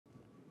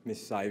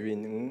Ms.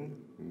 Irene Ng,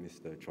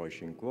 Mr. Choi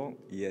Shing Kwok,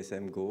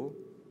 ESM Go,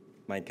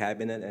 my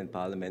cabinet and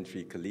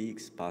parliamentary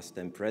colleagues, past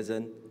and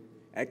present,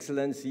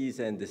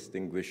 excellencies and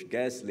distinguished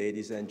guests,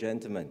 ladies and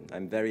gentlemen,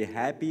 I'm very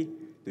happy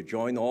to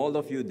join all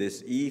of you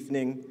this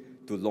evening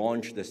to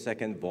launch the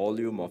second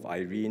volume of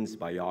Irene's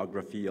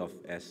biography of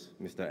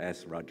Mr.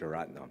 S.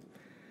 Rajaratnam.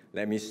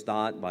 Let me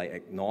start by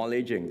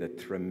acknowledging the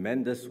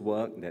tremendous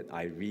work that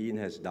Irene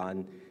has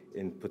done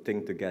in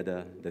putting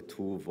together the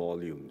two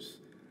volumes.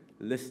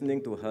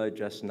 Listening to her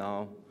just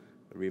now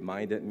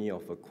reminded me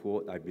of a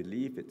quote, I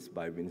believe it's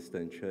by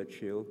Winston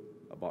Churchill,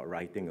 about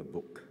writing a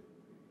book.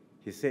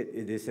 He said,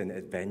 "It is an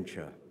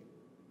adventure.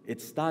 It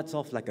starts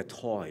off like a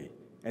toy,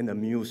 an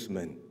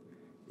amusement.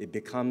 It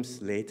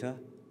becomes later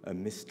a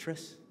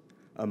mistress,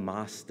 a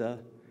master,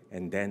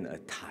 and then a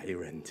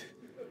tyrant."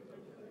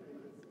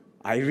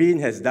 Irene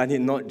has done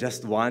it not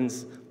just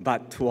once,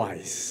 but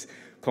twice.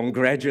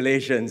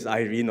 Congratulations,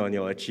 Irene, on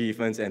your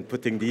achievements and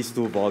putting these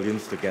two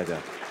volumes together.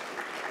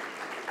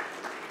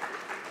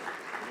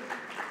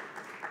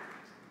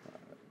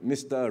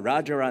 Mr.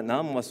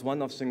 Rajaratnam was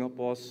one of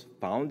Singapore's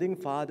founding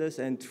fathers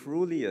and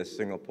truly a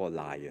Singapore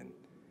lion.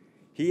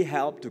 He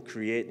helped to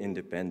create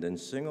independent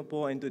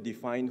Singapore and to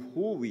define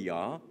who we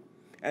are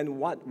and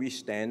what we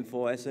stand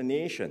for as a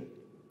nation.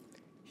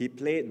 He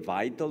played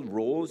vital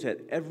roles at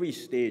every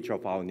stage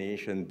of our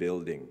nation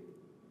building.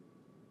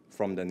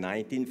 From the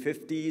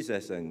 1950s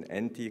as an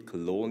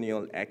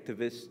anti-colonial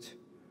activist,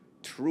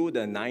 through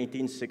the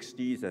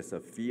 1960s as a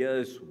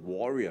fierce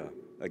warrior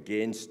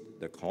against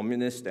the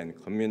communist and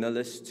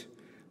communalist,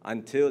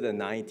 until the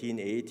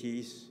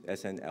 1980s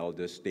as an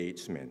elder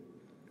statesman.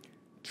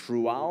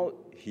 Throughout,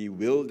 he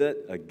wielded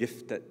a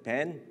gifted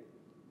pen,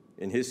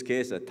 in his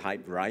case a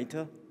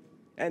typewriter,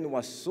 and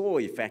was so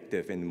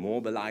effective in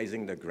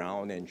mobilizing the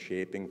ground and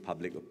shaping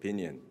public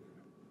opinion.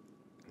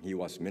 He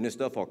was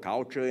Minister for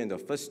Culture in the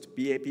first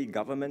PAP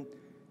government,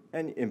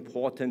 and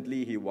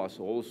importantly, he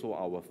was also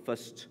our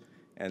first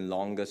and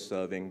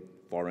longest-serving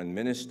foreign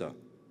minister.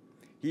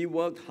 He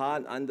worked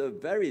hard under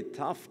very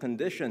tough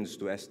conditions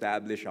to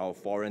establish our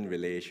foreign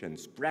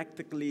relations,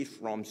 practically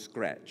from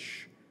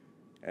scratch.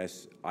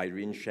 As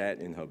Irene shared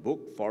in her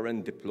book,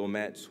 foreign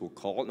diplomats who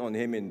called on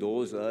him in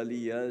those early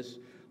years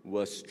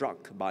were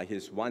struck by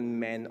his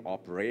one-man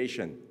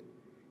operation.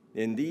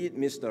 Indeed,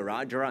 Mr.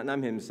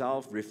 Rajaratnam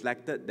himself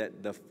reflected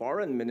that the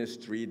foreign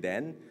ministry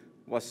then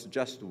was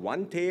just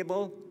one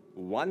table,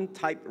 one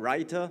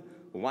typewriter,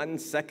 one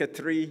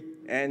secretary,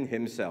 and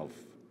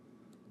himself.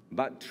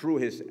 But through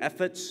his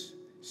efforts,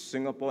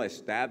 Singapore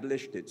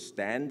established its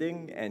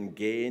standing and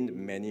gained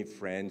many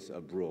friends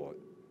abroad.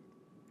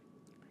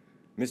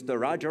 Mr.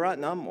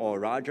 Rajaratnam, or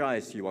Raja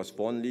as he was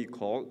fondly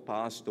called,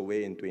 passed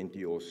away in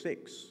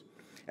 2006.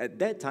 At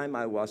that time,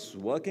 I was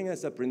working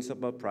as a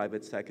principal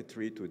private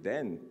secretary to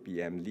then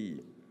PM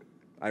Lee.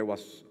 I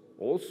was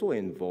also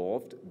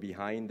involved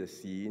behind the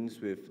scenes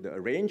with the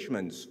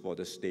arrangements for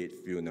the state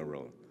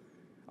funeral.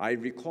 I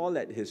recall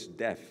at his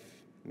death,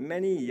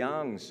 many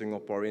young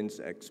Singaporeans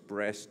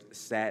expressed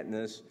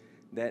sadness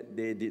that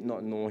they did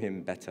not know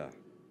him better.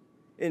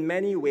 In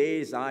many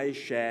ways, I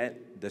shared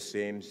the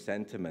same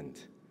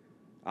sentiment.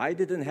 I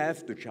didn't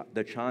have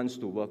the chance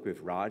to work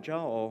with Raja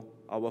or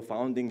our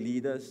founding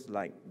leaders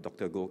like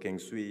Dr. Goh Keng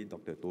Swee,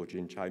 Dr. Toh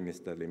Chin Chai,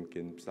 Mr. Lim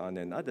Kim San,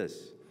 and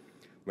others.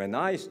 When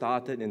I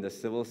started in the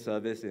civil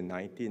service in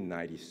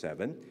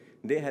 1997,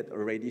 they had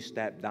already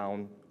stepped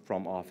down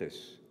from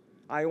office.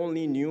 I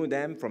only knew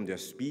them from their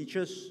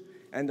speeches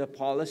and the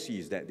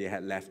policies that they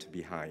had left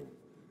behind.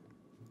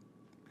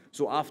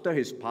 So after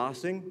his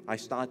passing, I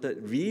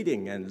started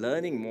reading and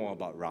learning more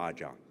about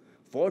Raja.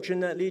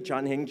 Fortunately,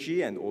 Chan Heng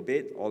Chee and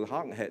Obaid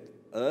Ol-Haq had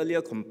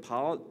earlier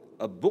compiled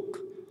a book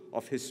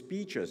of his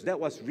speeches that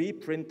was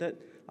reprinted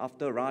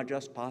after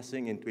Raja's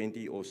passing in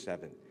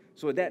 2007.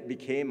 So that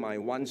became my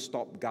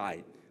one-stop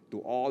guide to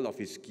all of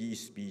his key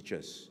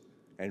speeches.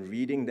 And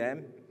reading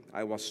them,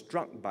 I was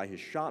struck by his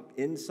sharp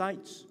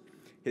insights,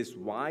 his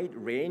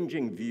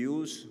wide-ranging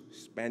views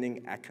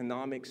spanning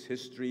economics,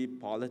 history,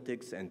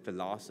 politics, and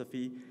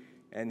philosophy,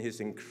 and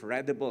his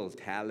incredible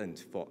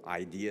talent for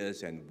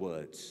ideas and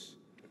words.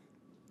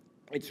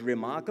 It's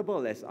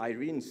remarkable, as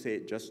Irene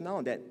said just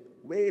now, that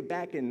way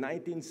back in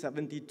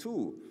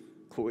 1972,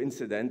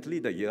 coincidentally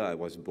the year I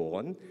was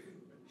born,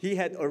 he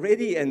had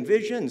already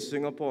envisioned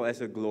Singapore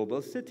as a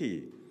global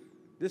city.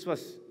 This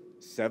was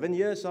 7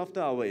 years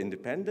after our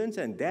independence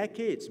and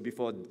decades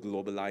before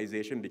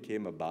globalization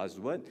became a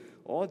buzzword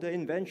or the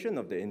invention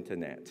of the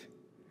internet.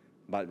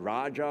 But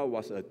Raja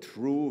was a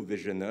true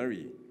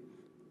visionary.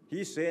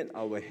 He said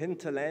our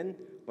hinterland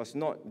was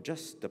not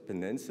just the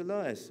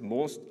peninsula, as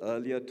most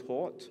earlier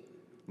thought,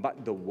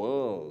 but the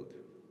world.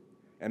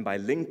 And by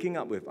linking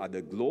up with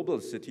other global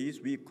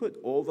cities, we could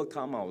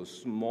overcome our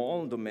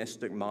small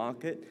domestic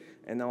market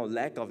and our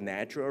lack of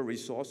natural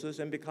resources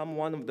and become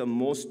one of the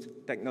most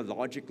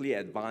technologically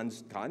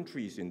advanced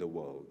countries in the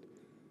world.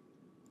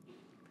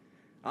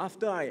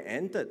 After I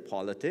entered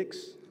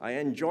politics, I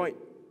enjoyed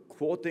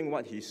quoting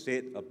what he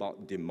said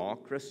about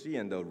democracy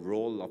and the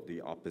role of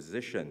the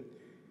opposition.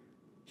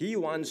 He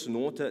once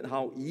noted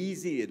how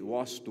easy it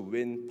was to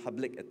win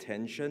public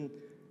attention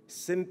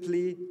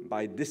simply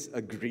by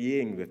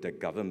disagreeing with the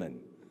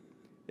government.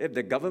 If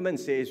the government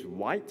says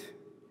white,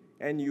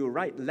 and you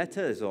write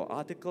letters or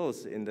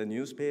articles in the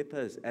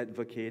newspapers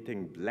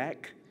advocating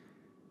black,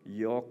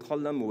 your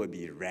column will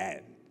be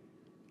red.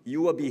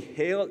 You will be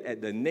hailed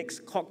at the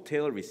next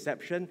cocktail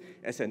reception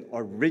as an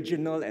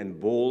original and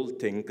bold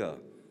thinker.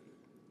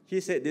 He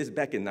said this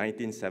back in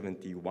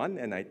 1971,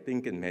 and I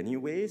think in many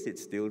ways it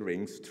still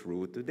rings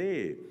true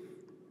today.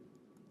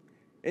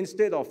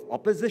 Instead of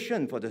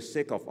opposition for the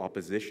sake of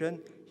opposition,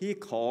 he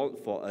called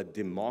for a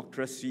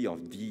democracy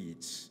of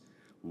deeds,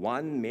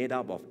 one made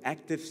up of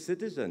active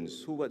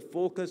citizens who would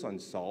focus on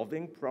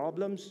solving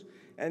problems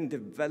and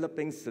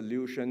developing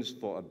solutions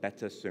for a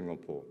better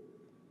Singapore.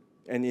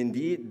 And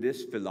indeed,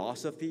 this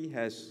philosophy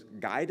has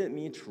guided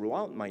me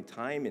throughout my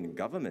time in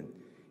government.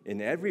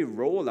 In every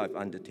role I've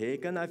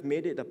undertaken, I've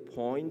made it a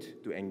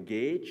point to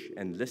engage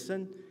and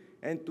listen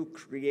and to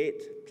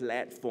create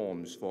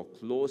platforms for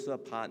closer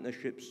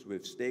partnerships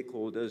with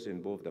stakeholders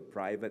in both the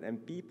private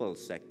and people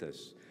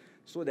sectors,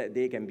 so that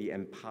they can be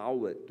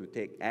empowered to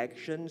take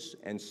actions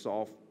and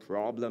solve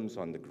problems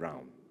on the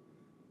ground.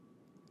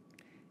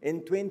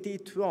 In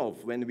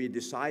 2012, when we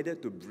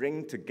decided to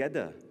bring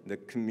together the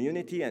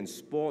community and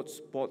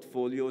sports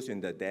portfolios in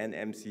the then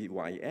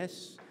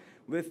MCYS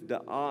with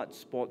the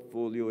arts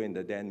portfolio in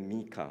the then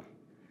MICA,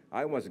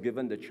 I was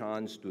given the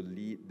chance to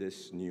lead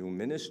this new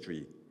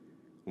ministry.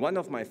 One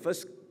of my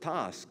first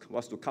tasks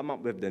was to come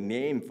up with the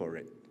name for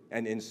it,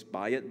 and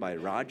inspired by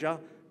Raja,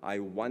 I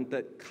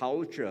wanted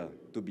culture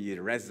to be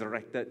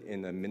resurrected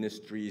in the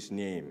ministry's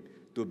name,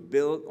 to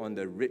build on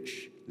the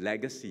rich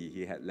legacy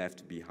he had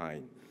left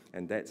behind.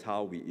 And that's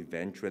how we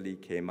eventually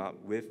came up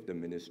with the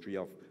Ministry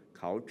of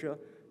Culture,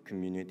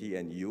 Community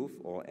and Youth,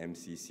 or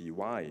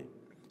MCCY.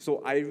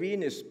 So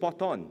Irene is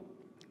spot on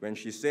when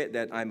she said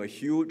that I'm a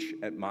huge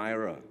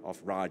admirer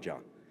of Raja.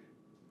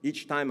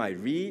 Each time I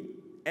read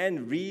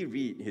and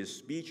reread his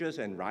speeches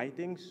and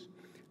writings,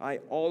 I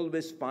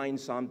always find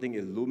something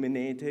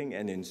illuminating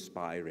and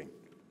inspiring.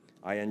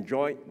 I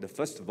enjoyed the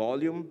first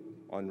volume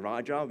on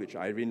Raja, which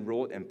Irene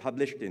wrote and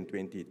published in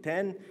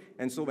 2010,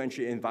 and so when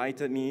she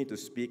invited me to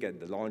speak at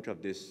the launch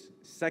of this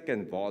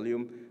second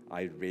volume,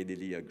 I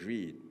readily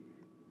agreed.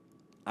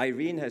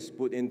 Irene has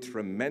put in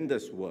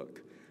tremendous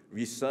work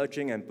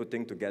researching and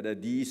putting together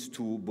these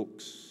two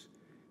books.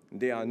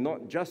 They are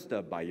not just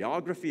a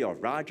biography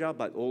of Raja,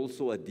 but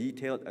also a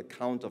detailed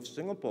account of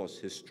Singapore's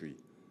history.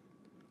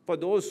 For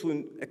those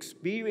who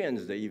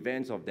experienced the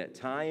events of that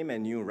time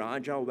and knew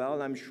Raja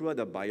well, I'm sure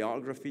the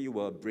biography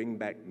will bring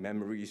back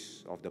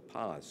memories of the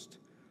past.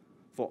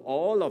 For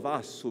all of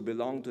us who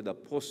belong to the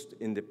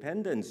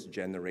post-independence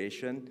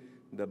generation,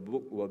 the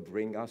book will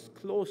bring us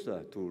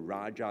closer to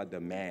Raja the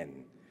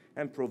man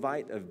and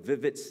provide a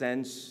vivid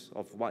sense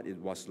of what it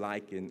was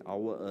like in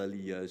our early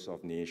years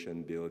of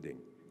nation building.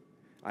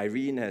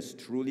 Irene has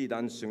truly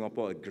done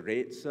Singapore a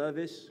great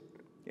service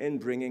in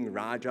bringing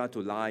Raja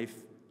to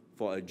life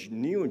for a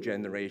new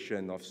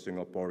generation of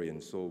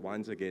Singaporeans. So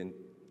once again,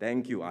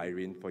 thank you,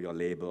 Irene, for your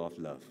labor of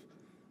love.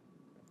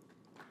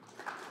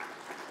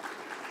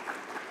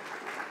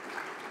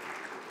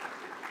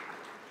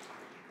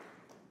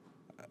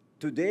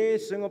 Today,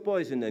 Singapore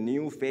is in a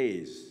new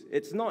phase.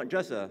 It's not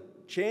just a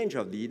change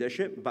of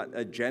leadership, but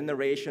a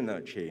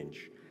generational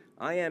change.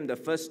 I am the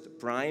first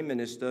Prime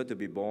Minister to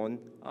be born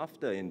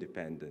after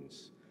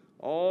independence.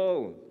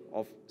 All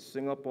of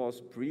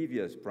Singapore's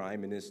previous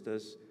Prime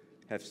Ministers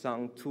have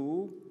sung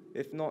 2,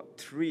 if not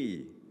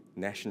 3,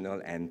 national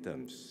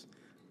anthems.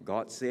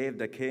 God Save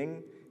the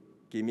King,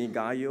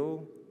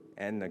 Kimigayo,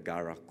 and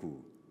Negaraku.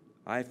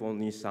 I've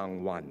only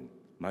sung 1,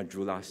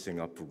 Majulah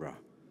Singapura.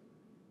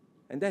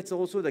 And that's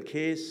also the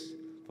case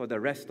for the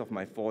rest of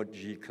my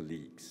 4G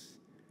colleagues.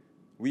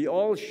 We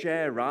all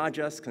share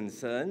Raja's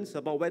concerns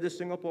about whether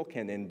Singapore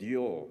can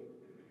endure,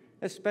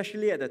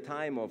 especially at a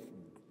time of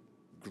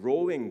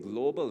growing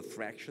global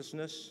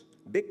fractiousness,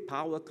 big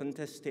power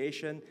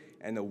contestation,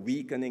 and a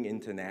weakening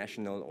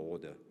international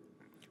order.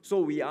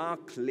 So we are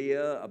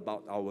clear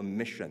about our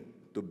mission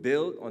to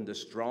build on the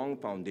strong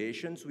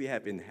foundations we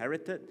have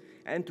inherited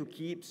and to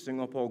keep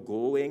Singapore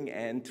going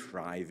and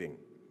thriving.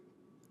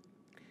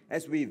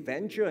 As we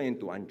venture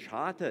into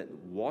uncharted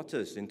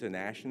waters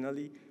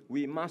internationally,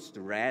 we must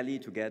rally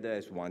together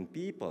as one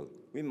people.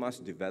 We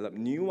must develop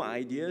new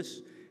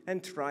ideas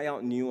and try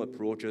out new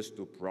approaches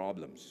to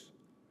problems.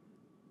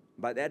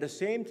 But at the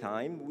same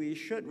time, we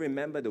should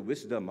remember the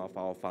wisdom of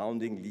our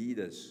founding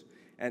leaders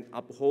and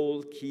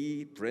uphold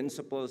key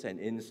principles and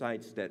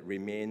insights that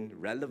remain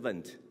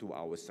relevant to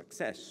our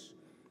success.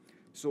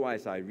 So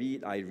as I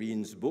read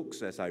Irene's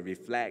books, as I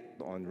reflect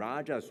on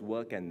Raja's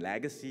work and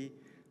legacy,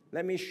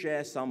 let me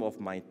share some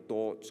of my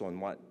thoughts on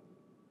what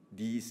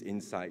these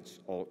insights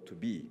ought to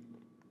be.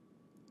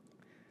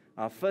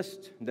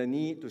 First, the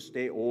need to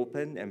stay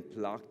open and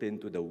plugged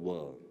into the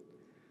world.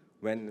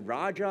 When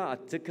Raja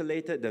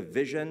articulated the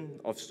vision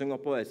of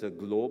Singapore as a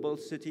global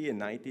city in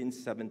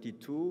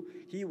 1972,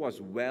 he was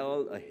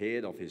well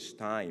ahead of his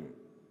time.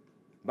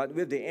 But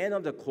with the end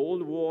of the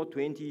Cold War,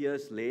 20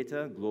 years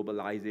later,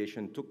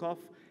 globalization took off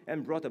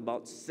and brought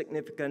about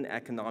significant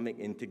economic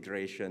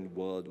integration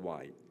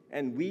worldwide.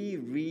 And we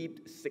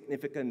reaped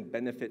significant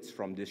benefits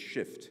from this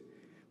shift.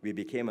 We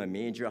became a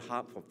major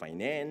hub for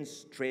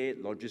finance, trade,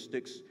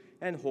 logistics,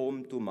 and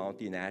home to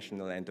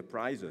multinational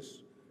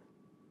enterprises.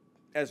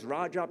 As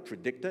Raja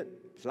predicted,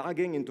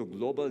 plugging into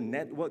global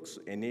networks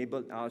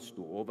enabled us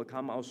to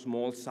overcome our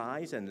small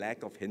size and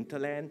lack of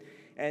hinterland,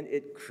 and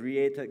it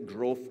created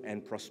growth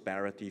and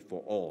prosperity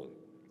for all.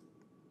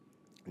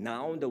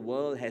 Now the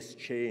world has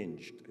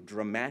changed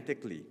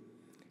dramatically.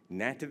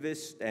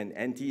 Nativist and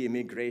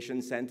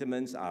anti-immigration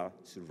sentiments are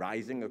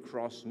rising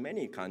across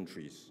many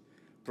countries.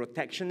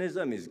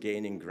 Protectionism is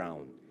gaining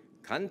ground.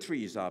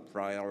 Countries are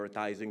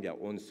prioritizing their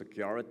own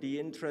security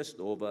interests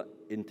over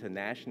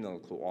international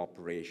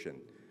cooperation.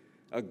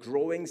 A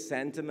growing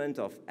sentiment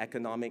of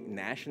economic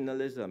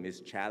nationalism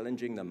is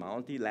challenging the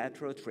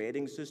multilateral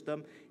trading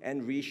system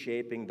and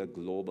reshaping the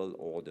global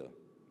order.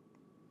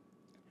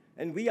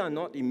 And we are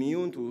not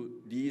immune to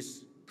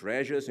these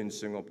pressures in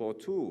Singapore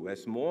too,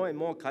 as more and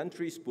more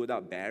countries put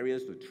up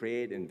barriers to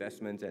trade,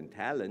 investments, and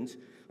talent,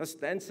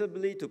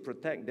 ostensibly to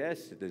protect their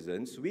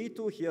citizens. We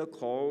too hear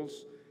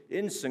calls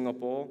in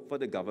Singapore for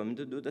the government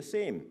to do the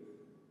same.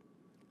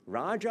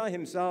 Raja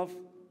himself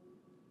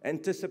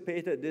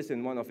anticipated this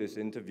in one of his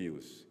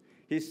interviews.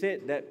 He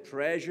said that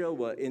pressure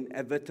will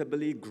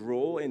inevitably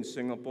grow in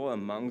Singapore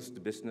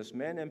amongst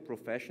businessmen and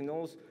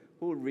professionals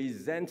who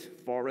resent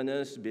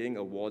foreigners being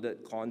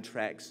awarded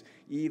contracts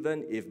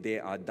even if they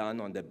are done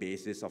on the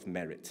basis of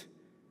merit.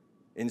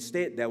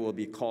 Instead, there will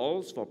be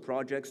calls for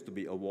projects to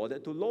be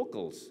awarded to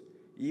locals,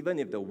 even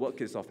if the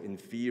work is of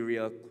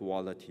inferior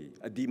quality,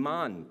 a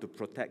demand to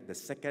protect the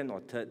second or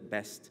third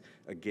best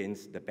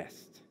against the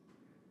best.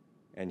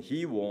 And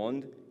he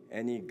warned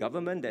any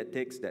government that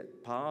takes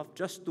that path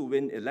just to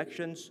win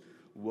elections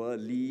will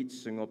lead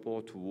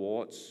Singapore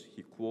towards,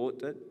 he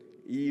quoted,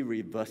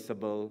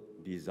 irreversible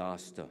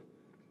disaster.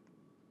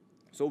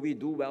 So we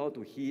do well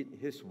to heed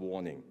his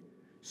warning.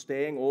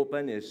 Staying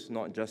open is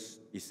not just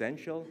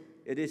essential,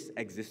 it is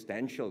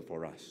existential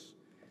for us.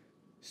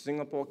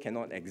 Singapore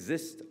cannot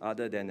exist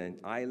other than an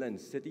island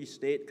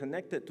city-state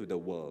connected to the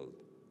world.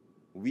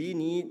 We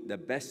need the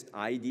best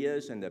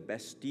ideas and the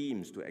best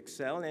teams to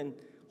excel and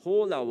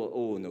hold our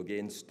own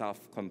against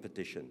tough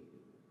competition.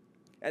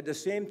 At the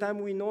same time,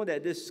 we know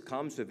that this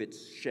comes with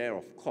its share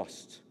of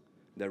cost.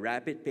 The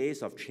rapid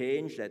pace of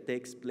change that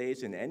takes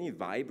place in any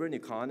vibrant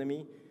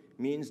economy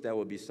means there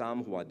will be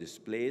some who are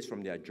displaced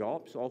from their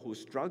jobs or who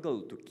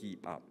struggle to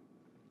keep up.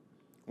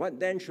 What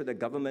then should the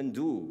government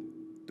do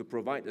to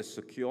provide a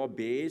secure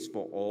base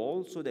for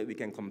all so that we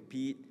can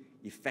compete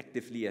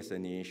effectively as a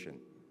nation?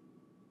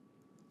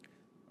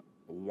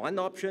 One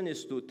option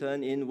is to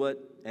turn inward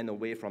and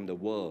away from the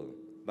world,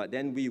 but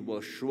then we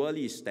will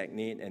surely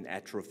stagnate and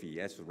atrophy,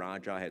 as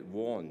Raja had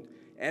warned.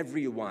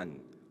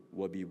 Everyone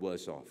will be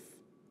worse off.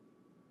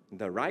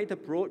 The right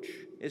approach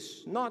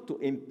is not to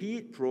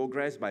impede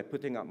progress by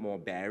putting up more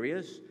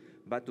barriers,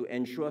 but to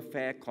ensure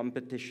fair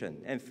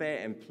competition and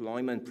fair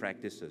employment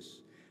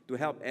practices, to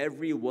help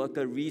every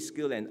worker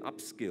reskill and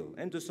upskill,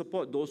 and to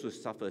support those who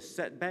suffer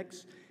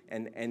setbacks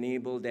and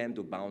enable them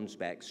to bounce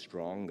back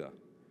stronger.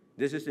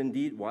 This is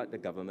indeed what the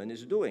government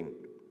is doing.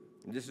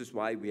 This is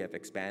why we have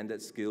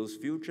expanded Skills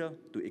Future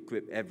to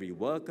equip every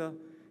worker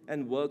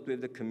and work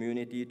with the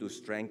community to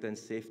strengthen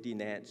safety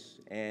nets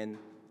and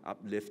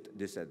uplift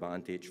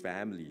disadvantaged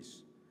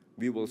families.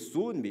 We will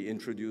soon be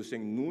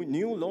introducing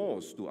new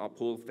laws to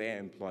uphold fair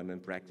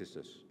employment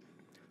practices.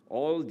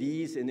 All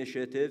these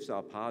initiatives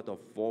are part of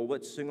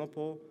Forward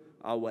Singapore,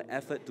 our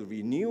effort to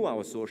renew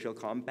our social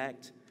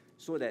compact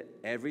so that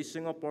every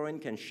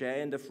Singaporean can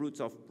share in the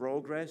fruits of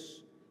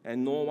progress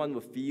and no one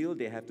will feel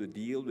they have to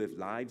deal with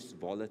life's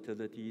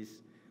volatilities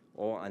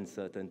or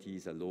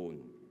uncertainties alone.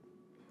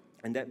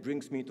 And that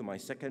brings me to my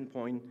second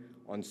point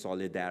on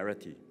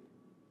solidarity.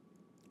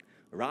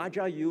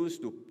 Raja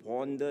used to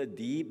ponder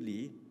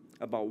deeply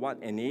about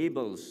what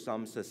enables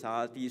some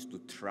societies to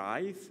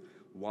thrive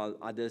while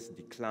others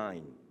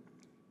decline.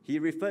 He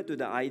referred to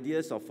the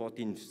ideas of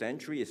 14th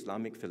century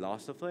Islamic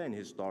philosopher and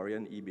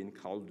historian Ibn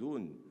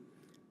Khaldun.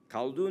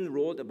 Khaldun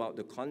wrote about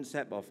the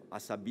concept of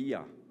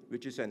asabiyah,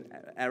 which is an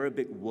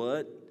Arabic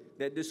word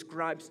that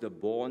describes the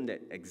bond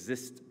that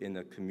exists in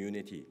a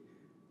community.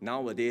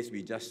 Nowadays,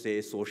 we just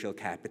say social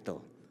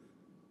capital.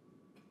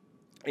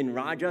 In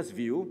Raja's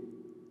view,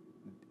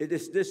 it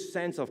is this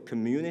sense of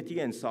community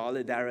and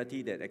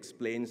solidarity that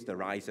explains the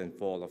rise and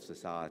fall of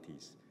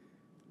societies.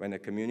 When a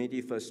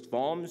community first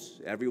forms,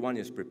 everyone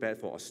is prepared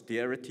for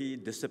austerity,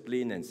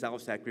 discipline, and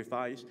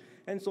self-sacrifice,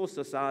 and so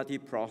society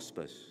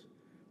prospers.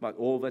 But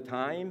over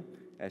time,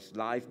 as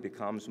life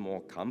becomes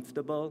more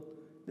comfortable,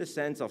 the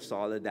sense of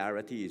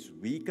solidarity is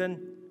weakened,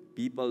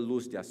 people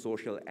lose their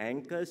social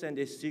anchors, and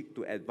they seek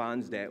to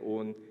advance their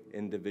own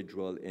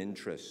individual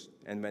interests.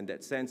 And when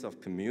that sense of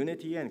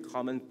community and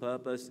common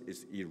purpose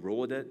is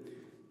eroded,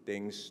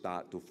 things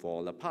start to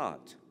fall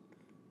apart.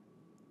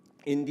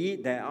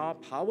 Indeed, there are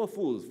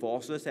powerful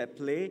forces at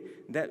play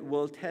that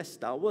will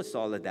test our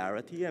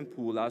solidarity and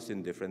pull us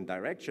in different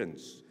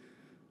directions.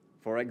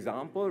 For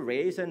example,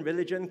 race and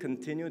religion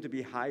continue to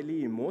be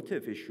highly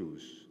emotive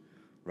issues.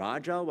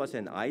 Raja was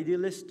an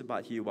idealist,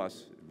 but he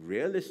was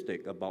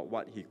realistic about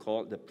what he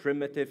called the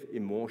primitive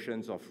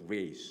emotions of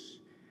race,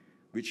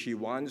 which he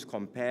once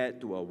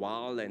compared to a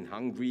wild and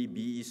hungry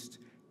beast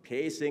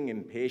pacing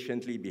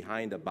impatiently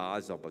behind the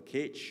bars of a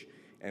cage,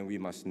 and we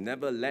must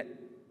never let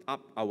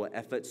up our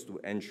efforts to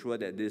ensure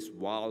that this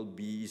wild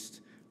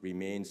beast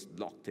remains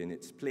locked in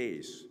its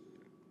place.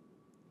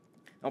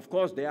 Of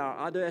course, there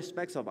are other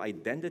aspects of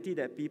identity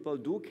that people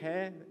do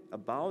care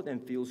about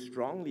and feel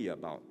strongly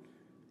about.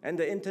 And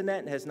the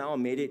internet has now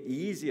made it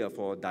easier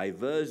for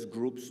diverse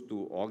groups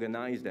to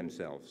organize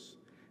themselves.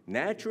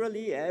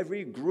 Naturally,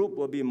 every group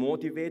will be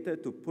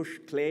motivated to push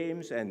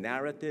claims and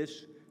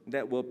narratives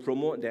that will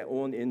promote their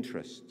own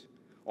interest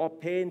or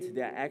paint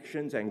their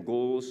actions and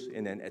goals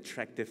in an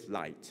attractive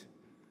light.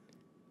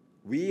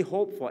 We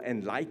hope for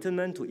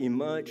enlightenment to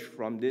emerge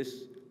from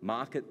this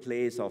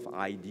marketplace of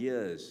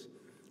ideas,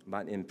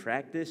 but in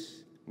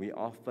practice, we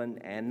often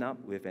end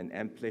up with an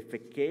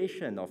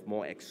amplification of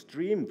more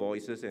extreme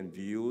voices and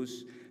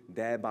views,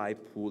 thereby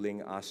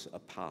pulling us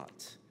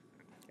apart.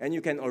 And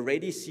you can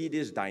already see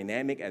this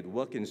dynamic at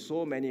work in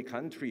so many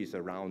countries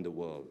around the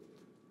world.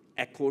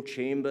 Echo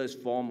chambers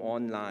form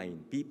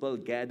online. People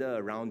gather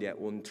around their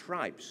own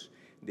tribes.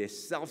 They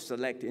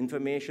self-select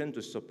information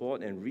to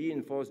support and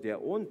reinforce their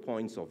own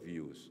points of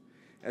views.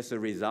 As a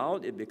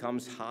result, it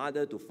becomes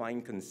harder to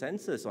find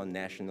consensus on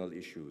national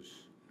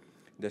issues.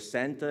 The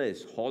center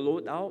is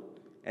hollowed out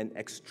and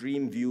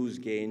extreme views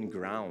gain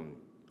ground.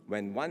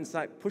 When one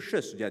side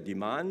pushes their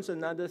demands,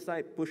 another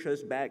side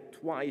pushes back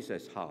twice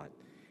as hard.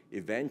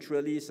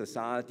 Eventually,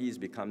 societies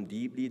become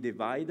deeply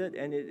divided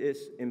and it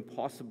is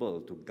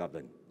impossible to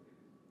govern.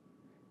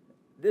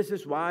 This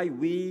is why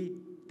we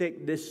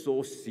take this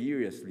so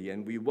seriously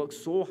and we work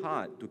so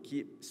hard to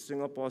keep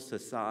Singapore's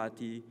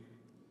society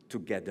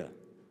together,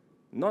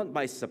 not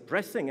by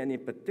suppressing any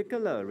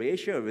particular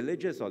racial,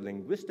 religious, or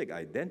linguistic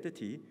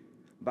identity,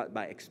 but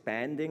by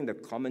expanding the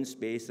common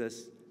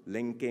spaces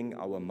linking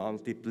our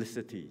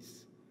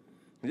multiplicities.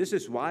 This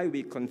is why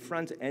we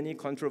confront any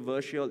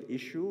controversial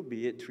issue,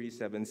 be it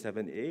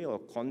 377A or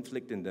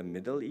conflict in the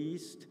Middle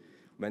East.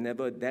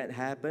 Whenever that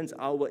happens,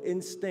 our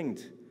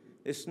instinct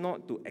is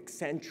not to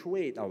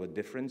accentuate our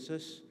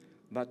differences,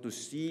 but to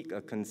seek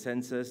a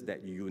consensus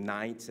that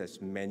unites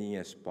as many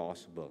as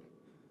possible.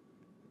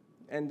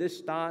 And this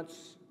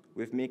starts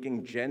with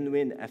making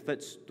genuine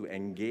efforts to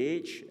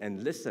engage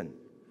and listen,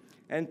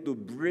 and to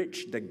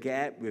bridge the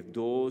gap with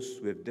those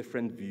with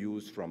different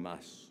views from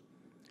us.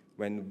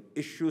 When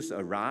issues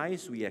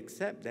arise, we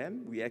accept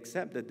them, we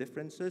accept the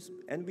differences,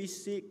 and we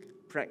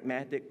seek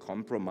pragmatic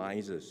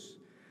compromises.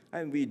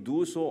 And we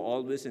do so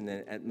always in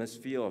an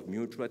atmosphere of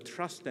mutual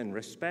trust and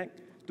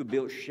respect to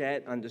build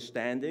shared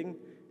understanding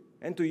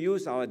and to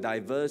use our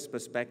diverse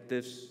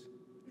perspectives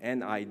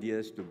and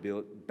ideas to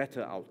build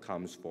better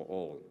outcomes for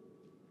all.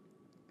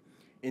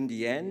 In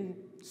the end,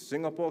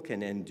 Singapore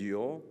can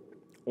endure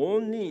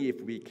only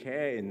if we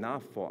care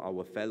enough for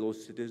our fellow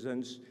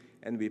citizens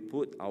and we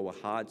put our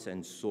hearts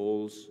and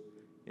souls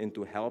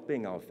into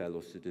helping our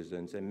fellow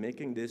citizens and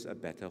making this a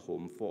better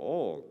home for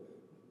all.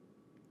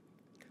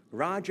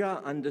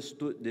 Raja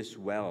understood this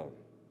well.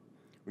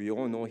 We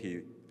all know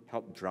he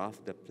helped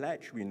draft the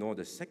pledge. We know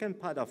the second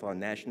part of our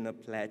national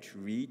pledge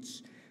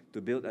reads, to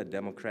build a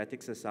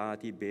democratic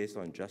society based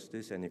on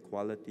justice and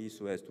equality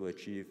so as to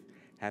achieve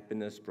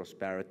happiness,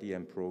 prosperity,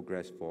 and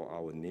progress for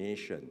our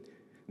nation.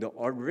 The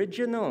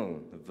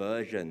original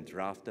version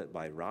drafted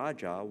by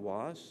Raja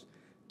was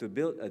to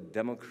build a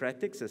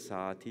democratic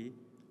society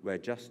where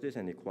justice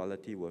and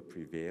equality will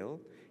prevail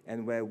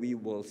and where we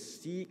will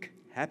seek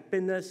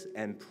happiness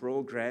and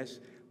progress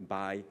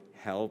by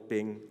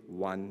helping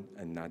one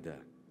another.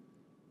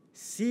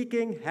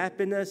 Seeking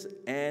happiness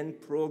and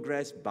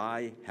progress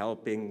by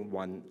helping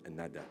one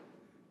another.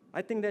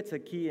 I think that's a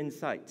key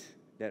insight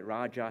that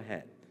Raja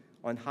had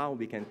on how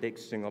we can take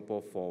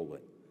Singapore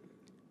forward.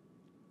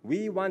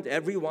 We want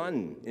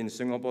everyone in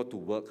Singapore to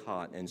work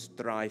hard and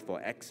strive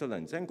for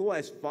excellence and go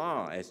as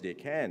far as they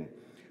can.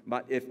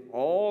 But if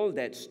all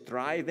that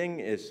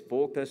striving is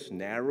focused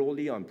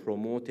narrowly on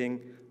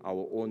promoting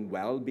our own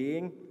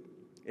well-being,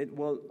 it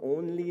will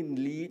only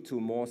lead to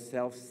more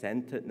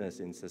self-centeredness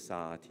in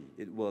society.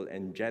 It will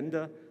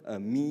engender a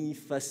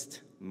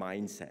me-first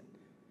mindset.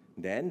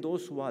 Then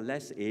those who are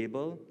less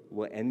able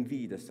will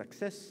envy the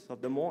success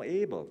of the more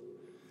able.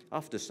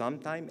 After some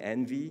time,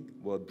 envy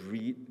will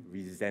breed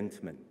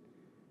resentment.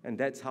 And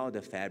that's how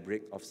the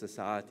fabric of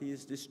society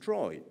is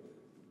destroyed.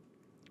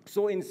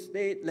 So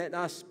instead, let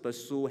us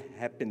pursue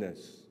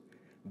happiness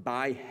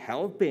by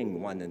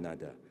helping one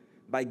another,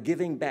 by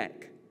giving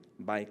back,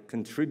 by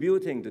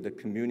contributing to the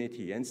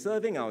community and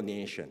serving our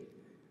nation.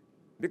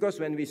 Because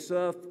when we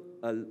serve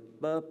a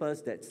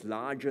purpose that's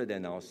larger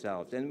than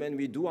ourselves, and when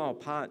we do our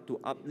part to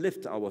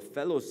uplift our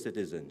fellow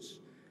citizens,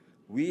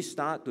 we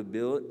start to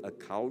build a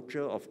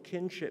culture of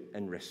kinship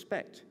and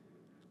respect,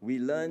 We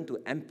learn to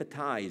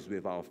empathize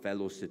with our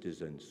fellow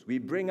citizens. We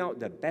bring out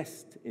the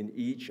best in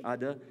each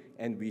other,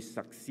 and we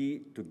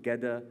succeed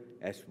together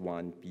as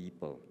one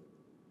people.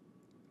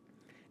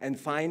 And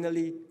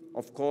finally,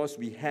 of course,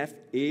 we have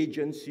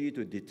agency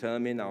to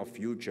determine our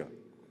future.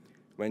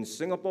 When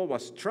Singapore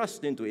was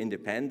thrust into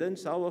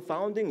independence, our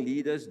founding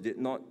leaders did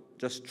not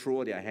just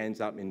throw their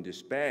hands up in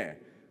despair.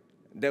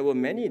 There were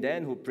many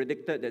then who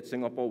predicted that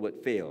Singapore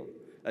would fail.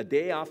 A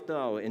day after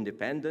our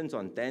independence,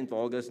 on 10th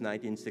August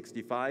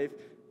 1965,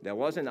 there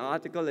was an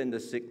article in the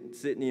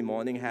Sydney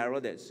Morning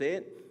Herald that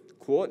said,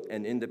 quote,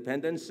 "An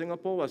independent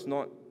Singapore was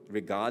not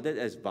regarded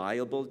as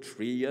viable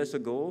 3 years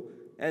ago,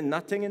 and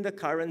nothing in the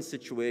current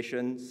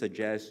situation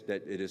suggests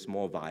that it is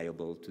more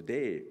viable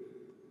today."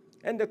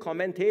 And the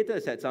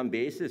commentators had some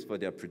basis for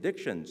their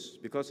predictions,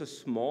 because a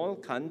small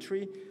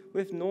country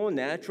with no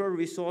natural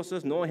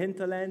resources, no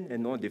hinterland,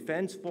 and no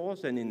defense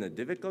force, and in a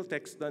difficult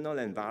external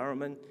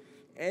environment,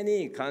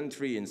 any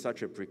country in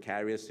such a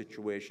precarious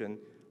situation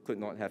could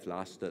not have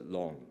lasted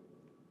long.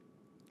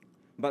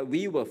 But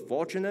we were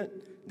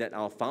fortunate that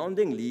our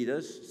founding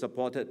leaders,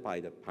 supported by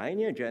the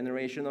pioneer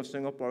generation of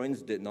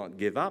Singaporeans, did not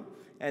give up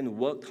and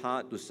worked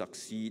hard to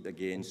succeed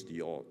against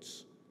the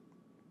odds.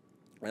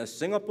 The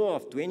Singapore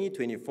of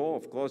 2024,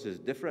 of course, is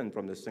different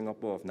from the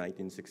Singapore of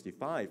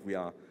 1965. We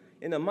are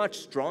in a much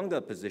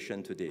stronger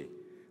position today,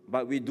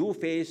 but we do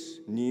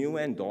face new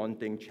and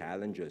daunting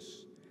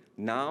challenges.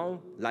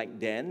 Now, like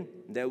then,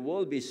 there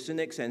will be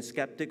cynics and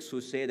skeptics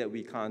who say that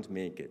we can't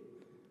make it.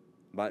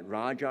 But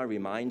Raja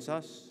reminds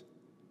us,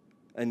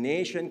 a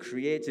nation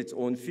creates its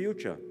own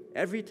future,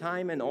 every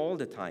time and all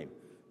the time.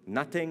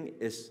 Nothing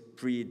is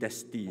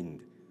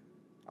predestined.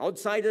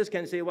 Outsiders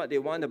can say what they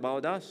want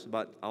about us,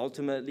 but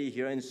ultimately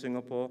here in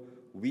Singapore,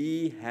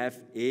 we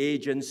have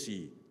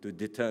agency to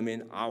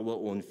determine our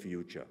own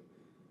future.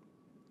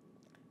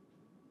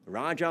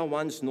 Raja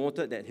once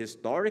noted that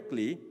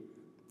historically,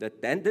 the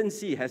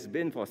tendency has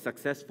been for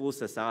successful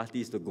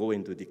societies to go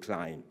into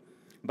decline.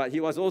 But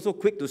he was also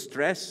quick to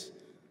stress,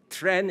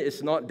 trend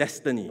is not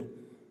destiny.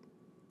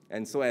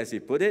 And so as he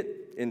put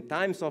it, in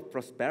times of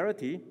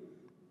prosperity,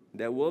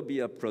 there will be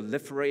a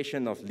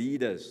proliferation of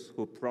leaders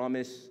who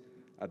promise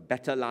a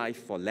better life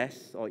for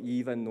less or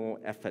even no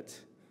effort.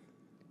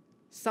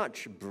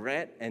 Such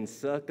bread and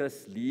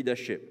circus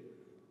leadership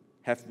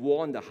have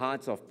won the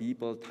hearts of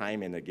people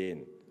time and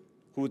again,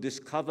 who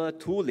discover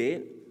too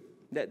late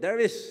that there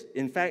is,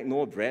 in fact,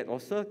 no bread or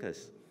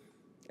circus,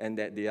 and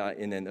that they are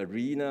in an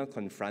arena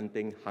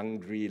confronting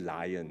hungry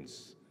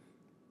lions.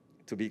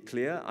 To be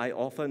clear, I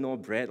offer no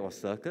bread or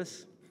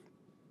circus,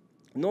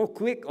 no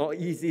quick or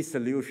easy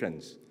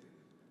solutions,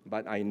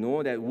 but I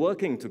know that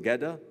working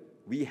together,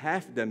 we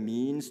have the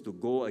means to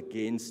go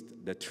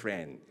against the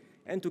trend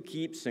and to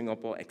keep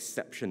Singapore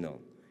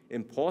exceptional.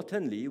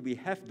 Importantly, we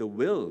have the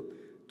will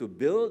to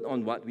build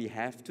on what we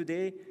have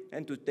today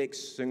and to take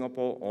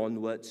Singapore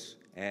onwards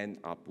and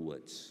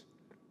upwards.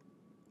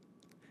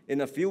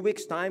 In a few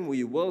weeks' time,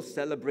 we will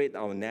celebrate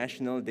our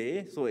National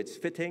Day, so it's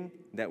fitting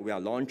that we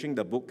are launching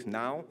the book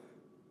now,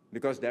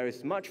 because there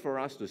is much for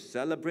us to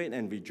celebrate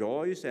and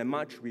rejoice, and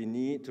much we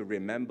need to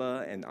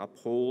remember and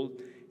uphold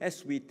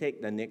as we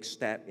take the next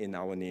step in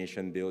our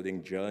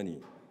nation-building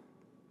journey.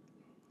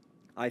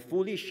 I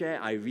fully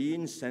share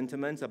Irene's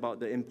sentiments about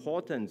the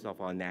importance of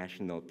our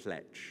national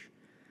pledge.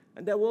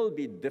 And there will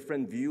be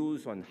different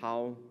views on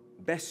how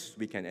best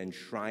we can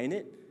enshrine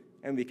it,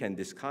 and we can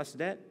discuss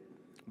that.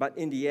 But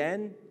in the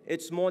end,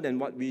 it's more than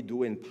what we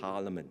do in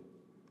Parliament.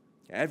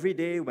 Every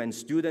day when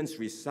students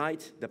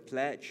recite the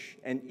pledge,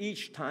 and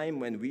each time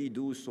when we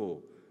do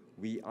so,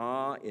 we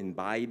are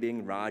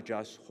imbibing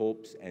Raja's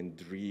hopes and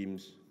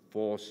dreams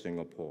for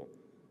Singapore.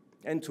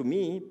 And to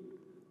me,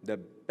 the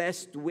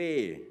best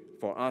way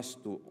for us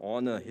to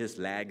honor his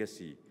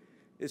legacy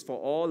is for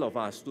all of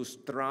us to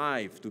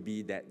strive to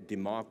be that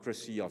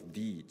democracy of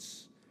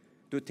deeds,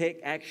 to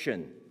take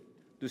action,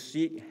 to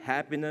seek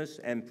happiness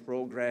and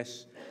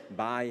progress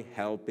by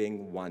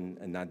helping one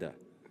another.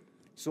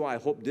 So I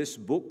hope this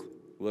book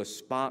will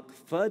spark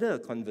further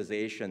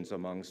conversations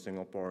among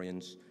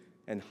Singaporeans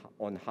and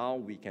on how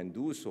we can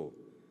do so,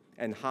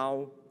 and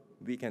how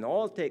we can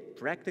all take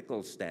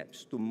practical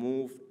steps to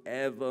move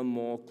ever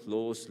more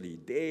closely,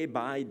 day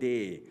by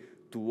day,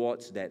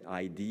 towards that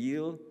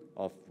ideal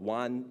of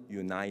one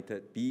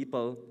united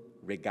people,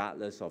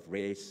 regardless of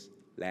race,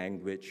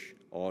 language,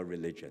 or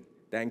religion.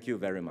 Thank you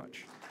very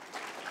much.